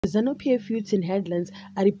Zanu-PF youths in headlands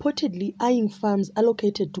are reportedly eyeing farms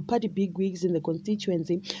allocated to party bigwigs in the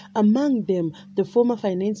constituency, among them the former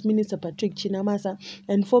Finance Minister Patrick Chinamasa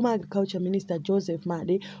and former Agriculture Minister Joseph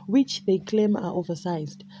Made, which they claim are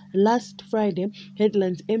oversized. Last Friday,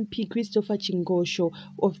 Headlands MP Christopher Chingosho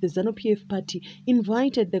of the Zanu-PF party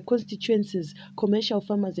invited the constituency's commercial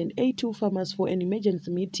farmers and A2 farmers for an emergency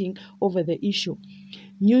meeting over the issue.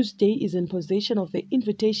 Newsday is in possession of the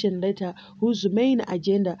invitation letter, whose main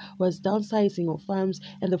agenda was downsizing of farms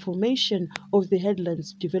and the formation of the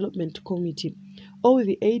Headlands Development Committee. All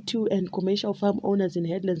the A2 and commercial farm owners in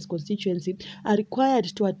Headlands constituency are required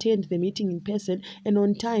to attend the meeting in person and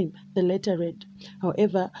on time, the letter read.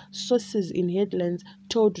 However, sources in Headlands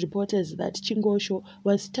told reporters that Chingosho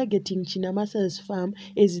was targeting Chinamasa's farm,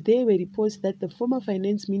 as there were reports that the former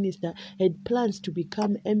finance minister had plans to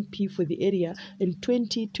become MP for the area in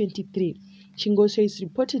 2023. Chingosho is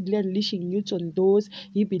reportedly unleashing youths on those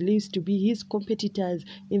he believes to be his competitors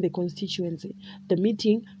in the constituency. The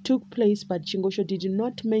meeting took place, but Chingosho did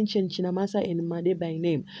not mention Chinamasa and Made by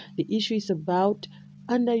name. The issue is about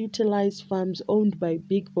underutilized farms owned by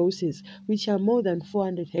big bosses, which are more than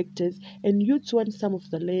 400 hectares, and youths want some of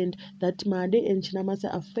the land that Made and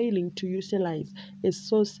Chinamasa are failing to utilize, a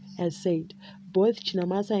source has said. Both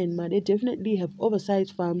Chinamasa and Made definitely have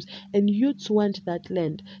oversized farms, and youths want that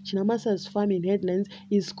land. Chinamasa's farm in Headlands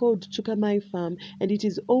is called Tukamai Farm, and it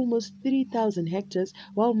is almost 3,000 hectares,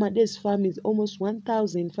 while Made's farm is almost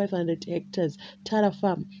 1,500 hectares. Tara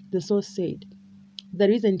Farm, the source said. The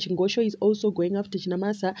reason Chingosho is also going after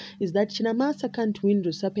Chinamasa is that Chinamasa can't win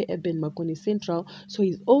Rusape Urban Makoni Central, so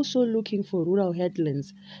he's also looking for rural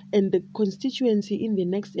headlands and the constituency in the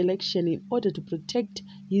next election in order to protect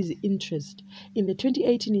his interest. In the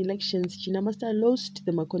 2018 elections, Chinamasa lost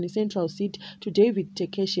the Makoni Central seat to David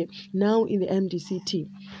Tekeshe, now in the MDCT.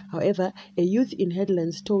 However, a youth in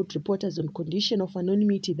Headlands told reporters on condition of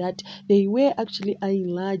anonymity that they were actually eyeing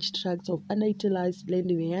large tracts of underutilized land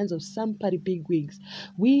in the hands of some party bigwigs.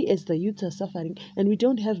 We as the youth are suffering and we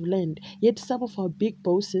don't have land, yet some of our big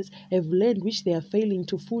bosses have land which they are failing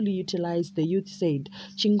to fully utilize, the youth said.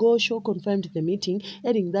 Chingosho confirmed the meeting,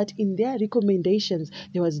 adding that in their recommendations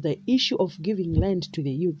there was the issue of giving land to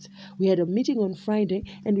the youths. We had a meeting on Friday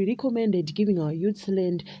and we recommended giving our youths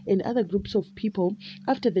land and other groups of people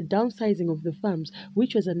after the downsizing of the farms,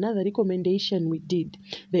 which was another recommendation we did.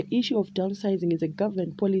 The issue of downsizing is a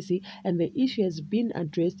government policy and the issue has been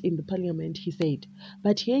addressed in the parliament, he said.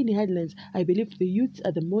 But here in Headlands, I believe the youths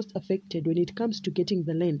are the most affected when it comes to getting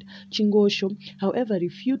the land. Chingosho, however,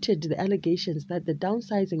 refuted the allegations that the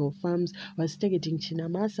downsizing of farms was targeting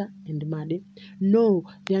Chinamasa and Made. No,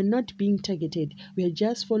 they are not being targeted. We are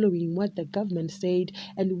just following what the government said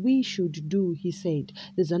and we should do, he said.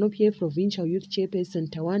 The Zanu-PF provincial youth chairperson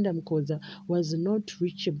Tawanda Mkoza was not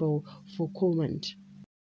reachable for comment.